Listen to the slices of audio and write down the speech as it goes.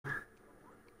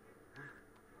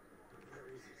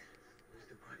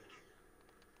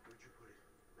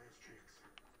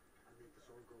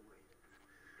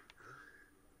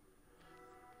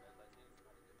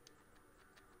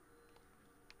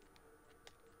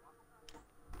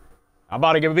I'm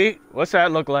about to get beat. What's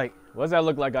that look like? What's that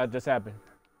look like that just happened?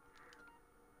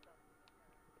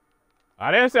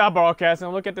 I didn't say I'm broadcasting.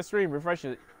 Look at the stream. Refresh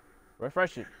it.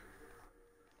 Refresh it.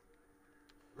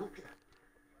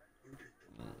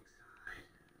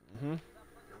 Mm-hmm.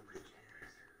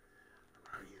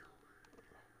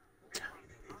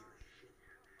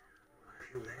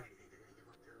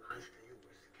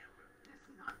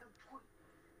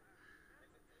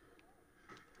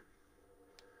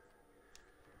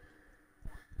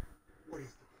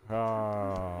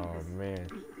 Oh, man.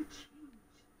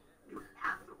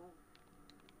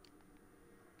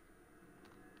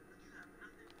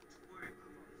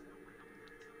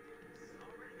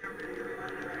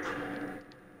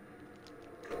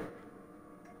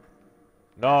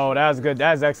 No, that's good.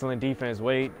 That's excellent defense,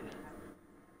 Wade.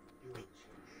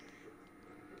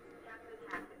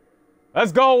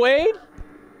 Let's go, Wade.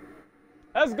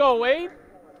 Let's go, Wade.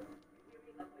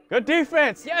 Good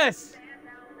defense. Yes.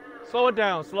 Slow it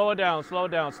down. Slow it down. Slow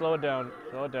it down. Slow it down.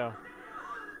 Slow it down.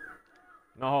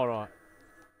 No, hold on.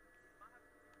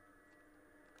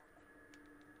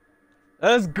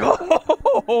 Let's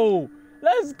go.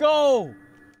 Let's go.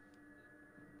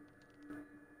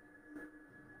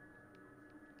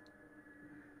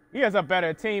 He has a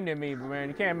better team than me, man.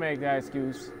 You can't make that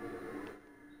excuse.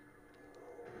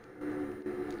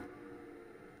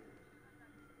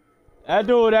 That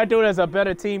dude has a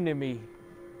better team than me.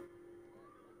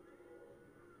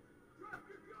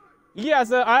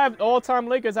 Yes, I have all-time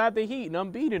Lakers. I have the Heat, and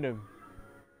I'm beating them.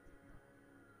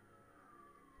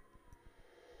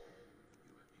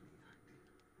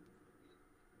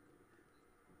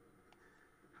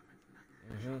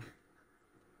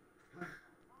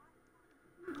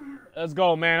 Let's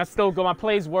go, man. I still go. My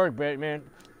plays work, man.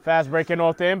 Fast breaking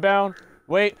off the inbound.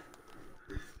 Wait.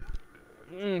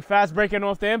 Fast breaking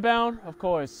off the inbound? Of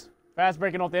course. Fast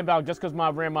breaking off the inbound just because I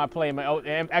ran my play. My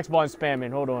X ball is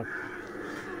spamming. Hold on.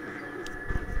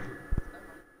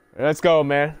 Let's go,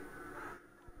 man.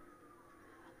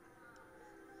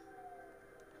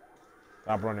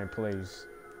 Stop running plays.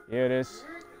 Here it is.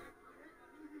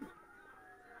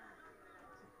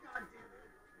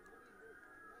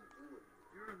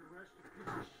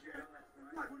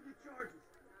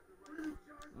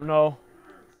 No.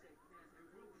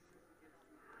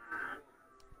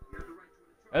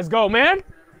 Let's go, man.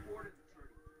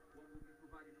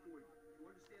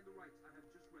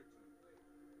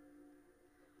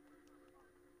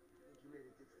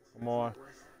 Come on.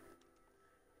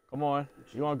 Come on.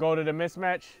 You want to go to the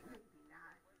mismatch?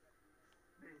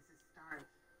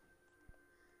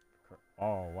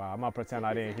 Oh, wow. I'm going to pretend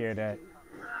I didn't hear that.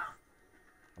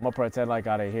 I'm going to pretend like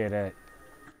I didn't hear that.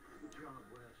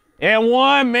 And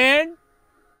one, man.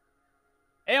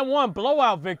 And one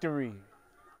blowout victory.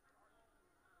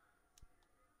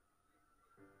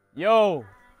 Yo,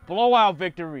 blowout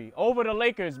victory over the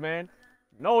Lakers, man.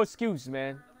 No excuse,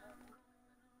 man.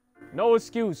 No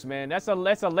excuse, man. That's a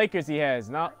Lakers he has.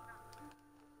 Not.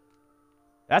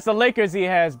 That's a Lakers he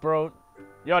has, bro.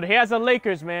 Yo, he has a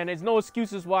Lakers, man. There's no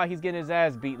excuses why he's getting his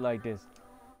ass beat like this.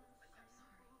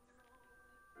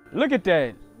 Look at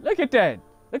that. Look at that.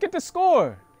 Look at the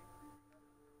score.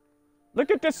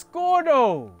 Look at the score,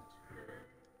 though.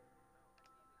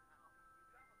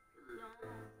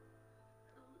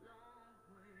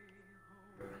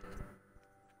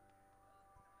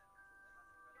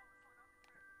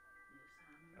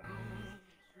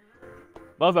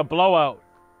 That was a blowout.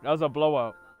 That was a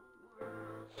blowout.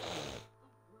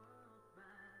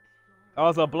 That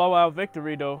was a blowout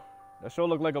victory, though. That sure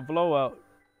looked like a blowout.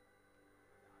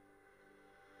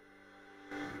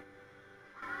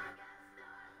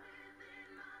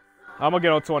 I'm gonna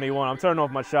get on 21. I'm turning off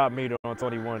my shot meter on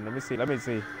 21. Let me see. Let me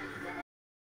see.